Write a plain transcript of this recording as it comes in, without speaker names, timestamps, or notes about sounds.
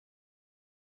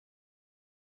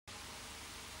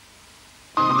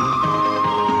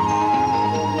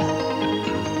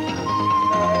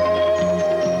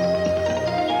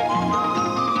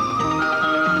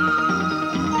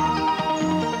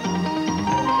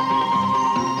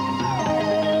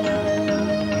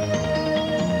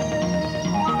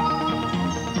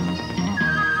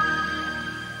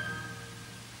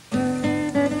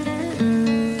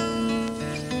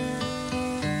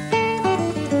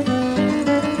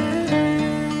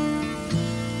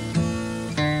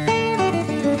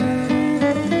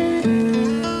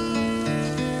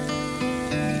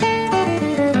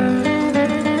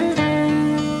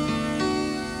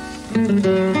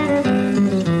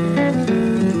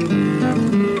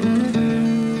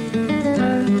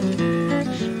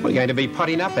going to be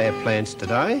potting up our plants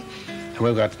today. And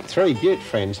we've got three beaut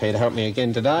friends here to help me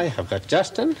again today. I've got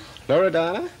Justin,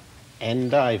 Loredana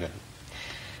and David.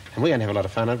 And we're going to have a lot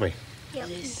of fun, aren't we? Yep.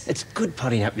 Yes. It's good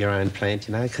potting up your own plant,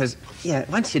 you know, because, yeah,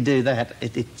 once you do that,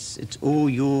 it's all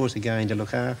yours again to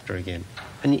look after again.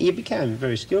 And you become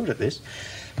very skilled at this.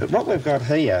 But what we've got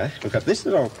here, we've got this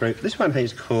little group. This one here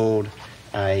is called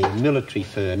a military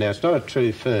fern. Now, it's not a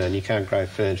true fern. You can't grow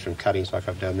ferns from cuttings like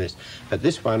I've done this. But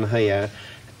this one here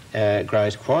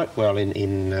grows quite well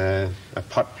in a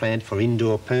pot plant for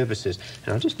indoor purposes.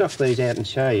 And I'll just knock these out and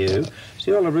show you.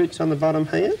 See all the roots on the bottom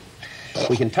here?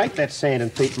 We can take that sand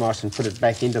and peat moss and put it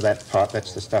back into that pot.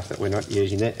 That's the stuff that we're not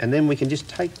using there. And then we can just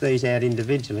take these out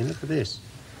individually. Look at this.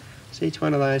 See, each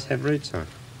one of those have roots on.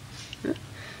 Yeah?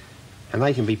 And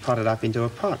they can be potted up into a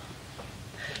pot.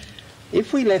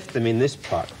 If we left them in this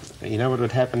pot, you know what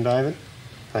would happen, David?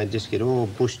 They'd just get all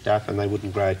bushed up and they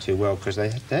wouldn't grow too well because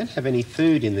they don't have any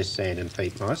food in this sand and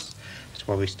peat moss. That's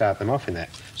why we start them off in that.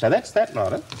 So that's that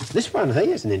lot. This one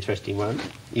here is an interesting one.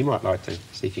 You might like to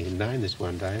see if you can name this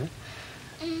one, David.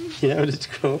 You know what it's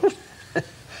called?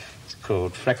 It's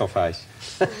called Freckleface.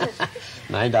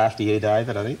 Named after you,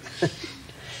 David, I think.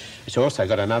 It's also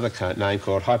got another name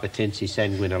called Hypertensi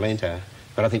sanguinolenta,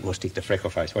 but I think we'll stick to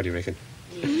Freckleface. What do you reckon?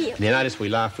 Yep. Now, notice we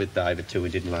laughed with David too, we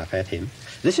didn't laugh at him.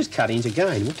 This is cuttings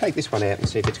again. We'll take this one out and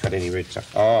see if it's got any roots on.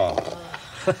 Oh!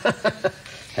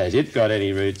 Has it got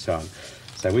any roots on?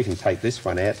 So we can take this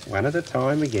one out one at a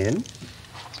time again.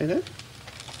 See that?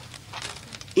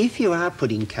 If you are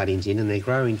putting cuttings in and they're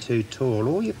growing too tall,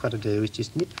 all you've got to do is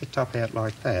just nip the top out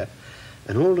like that,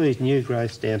 and all these new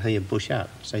growths down here bush up,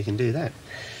 so you can do that.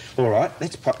 All right,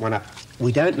 let's pot one up.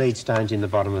 We don't need stones in the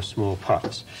bottom of small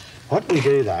pots. What we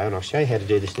do, though, and I'll show you how to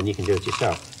do this, and you can do it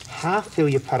yourself, half fill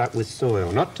your pot up with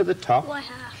soil, not to the top. Why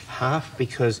half? Half,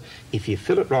 because if you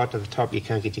fill it right to the top, you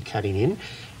can't get your cutting in,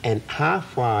 and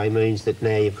halfway means that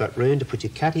now you've got room to put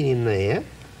your cutting in there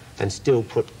and still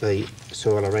put the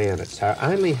soil around it. So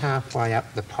only halfway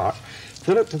up the pot,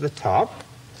 fill it to the top.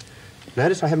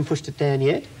 Notice I haven't pushed it down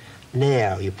yet.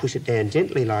 Now you push it down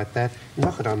gently like that,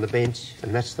 knock it on the bench,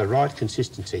 and that's the right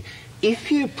consistency.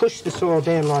 If you push the soil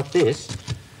down like this,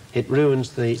 it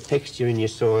ruins the texture in your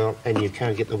soil and you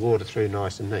can't get the water through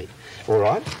nice and neat. All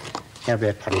right, how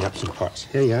about putting up some pots?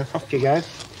 Here you go, off you go.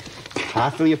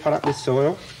 Half fill your pot up with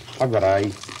soil. I've got a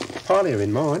pilia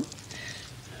in mine.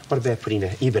 What about putting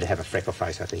you better have a freckle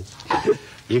face, I think.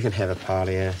 You can have a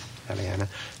pilia, Aliana,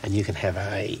 and you can have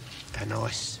a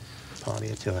nice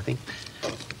pilia too, I think.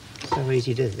 So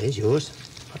easy to do. There's yours.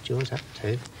 Pot yours up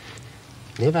too.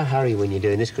 Never hurry when you're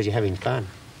doing this because you're having fun.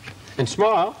 And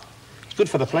smile. It's good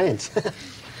for the plants.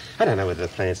 I don't know whether the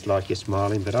plants like you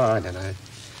smiling, but I don't know. I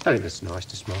think it's nice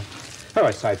to smile. I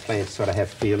always say plants sort of have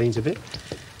feelings a bit.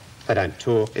 They don't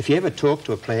talk. If you ever talk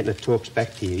to a plant and it talks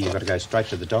back to you, you've got to go straight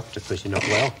to the doctor because you're not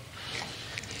well.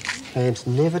 Plants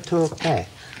never talk back.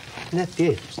 Isn't that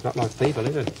beautiful? It's not like people,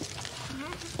 is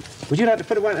it? Would you like to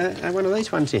put one of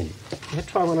these ones in? Yeah,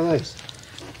 try one of those.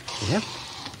 Yeah.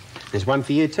 There's one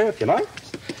for you too, if you like.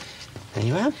 There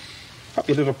you are. Pop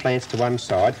your little plants to one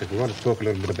side because we want to talk a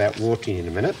little bit about watering in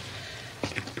a minute.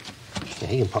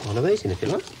 Yeah, you can pop one of these in if you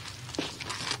like.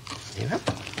 There you are.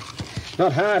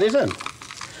 Not hard, is it?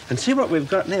 And see what we've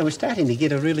got now. We're starting to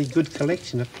get a really good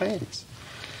collection of plants.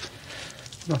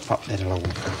 I'll pop that along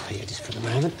here just for the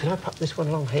moment. Can I pop this one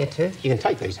along here too? You can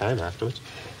take these home afterwards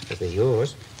because they're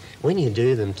yours. When you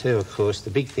do them too, of course,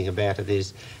 the big thing about it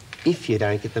is if you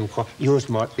don't get them quite, yours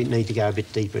might need to go a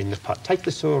bit deeper in the pot. Take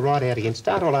the soil right out again.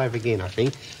 Start all over again, I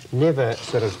think. Never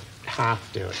sort of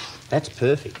half do it. That's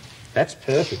perfect. That's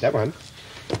perfect, that one.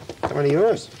 Is that one of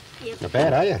yours? Yep. Not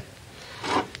bad, are you?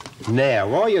 Now,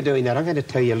 while you're doing that, I'm going to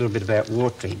tell you a little bit about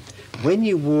watering. When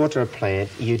you water a plant,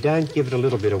 you don't give it a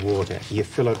little bit of water. You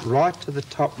fill it right to the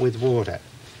top with water.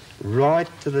 Right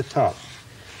to the top.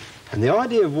 And the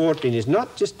idea of watering is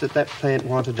not just that that plant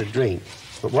wanted a drink,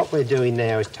 but what we're doing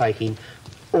now is taking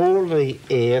all the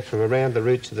air from around the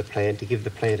roots of the plant to give the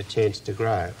plant a chance to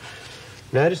grow.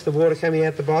 Notice the water coming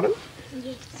out the bottom?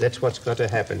 Yes. That's what's got to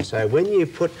happen. So when you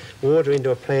put water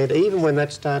into a plant, even when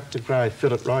that starts to grow,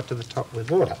 fill it right to the top with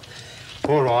water.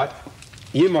 All right,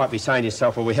 you might be saying to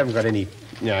yourself, well, we haven't got any,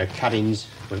 cuttings.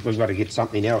 We've got to get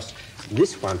something else.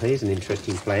 This one here is an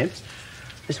interesting plant.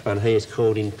 This one here is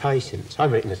called Impatience. I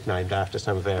reckon it's named after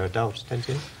some of our adults, don't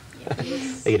you?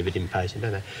 Yes. They get a bit impatient,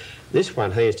 don't they? This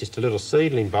one here is just a little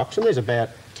seedling box, and there's about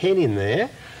 10 in there.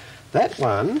 That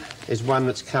one is one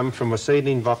that's come from a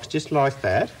seedling box just like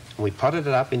that. We potted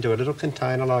it up into a little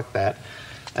container like that.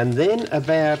 And then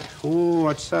about,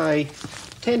 I'd say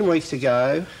 10 weeks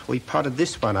ago, we potted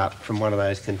this one up from one of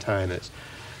those containers.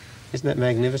 Isn't that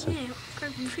magnificent? Yeah,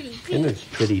 pretty big. Isn't it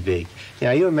pretty big?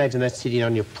 Now, you imagine that sitting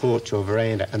on your porch or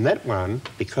veranda, and that one,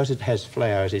 because it has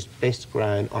flowers, is best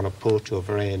grown on a porch or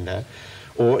veranda,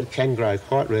 or it can grow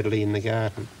quite readily in the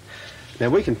garden. Now,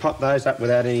 we can pot those up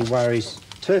without any worries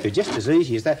too, just as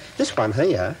easy as that. This one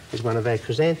here is one of our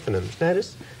chrysanthemums.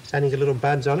 Notice? It's only got little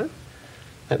buds on it.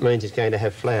 That means it's going to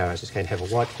have flowers. It's going to have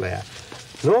a white flower.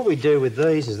 And all we do with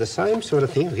these is the same sort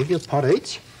of thing. We'll give you a pot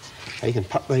each. So you can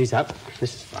pot these up.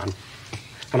 This is fun.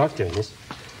 I like doing this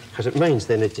because it means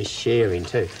then it's just sharing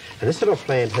too. And this little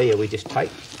plant here, we just take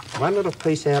one little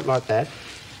piece out like that.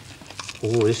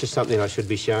 Oh, this is something I should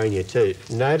be showing you too.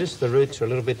 Notice the roots are a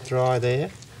little bit dry there.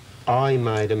 I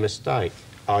made a mistake.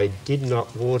 I did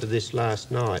not water this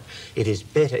last night. It is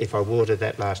better if I watered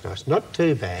that last night. It's not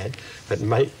too bad, but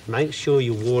make sure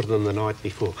you water them the night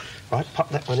before. Right, pop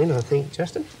that one in, I think,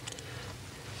 Justin.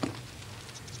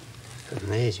 And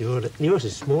there's yours. Yours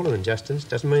is smaller than Justin's.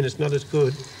 Doesn't mean it's not as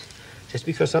good. Just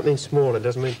because something's smaller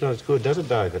doesn't mean it's not as good, does it,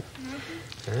 David?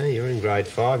 Mm-hmm. You're in grade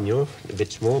 5 and you're a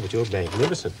bit small, but you're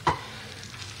magnificent.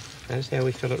 Notice how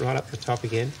we fill it right up the top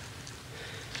again.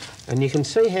 And you can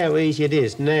see how easy it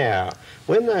is. Now,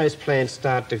 when those plants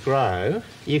start to grow,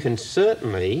 you can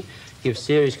certainly give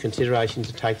serious consideration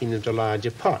to taking them to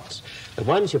larger pots. The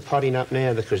ones you're potting up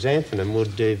now, the chrysanthemum,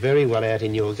 would do very well out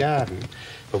in your garden.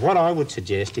 But what I would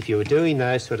suggest, if you were doing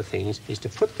those sort of things, is to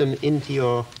put them into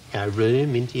your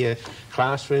room, into your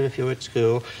classroom if you're at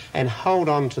school, and hold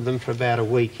on to them for about a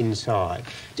week inside,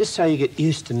 just so you get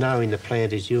used to knowing the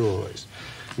plant is yours.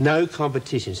 No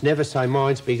competitions. Never say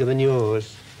mine's bigger than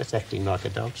yours. That's acting like a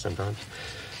dog sometimes.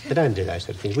 They don't do those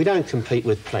sort of things. We don't compete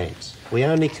with plants. We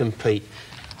only compete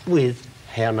with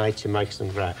how nature makes them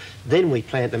grow. Then we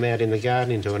plant them out in the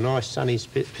garden into a nice sunny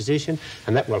position,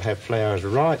 and that will have flowers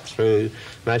right through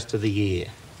most of the year.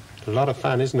 A lot of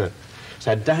fun, isn't it?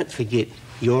 So don't forget,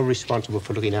 you're responsible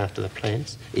for looking after the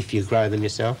plants if you grow them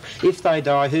yourself. If they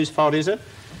die, whose fault is it?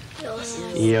 Yours.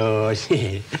 Yours,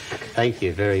 yeah. Thank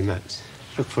you very much.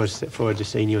 Look forward to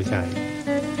seeing you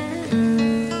again.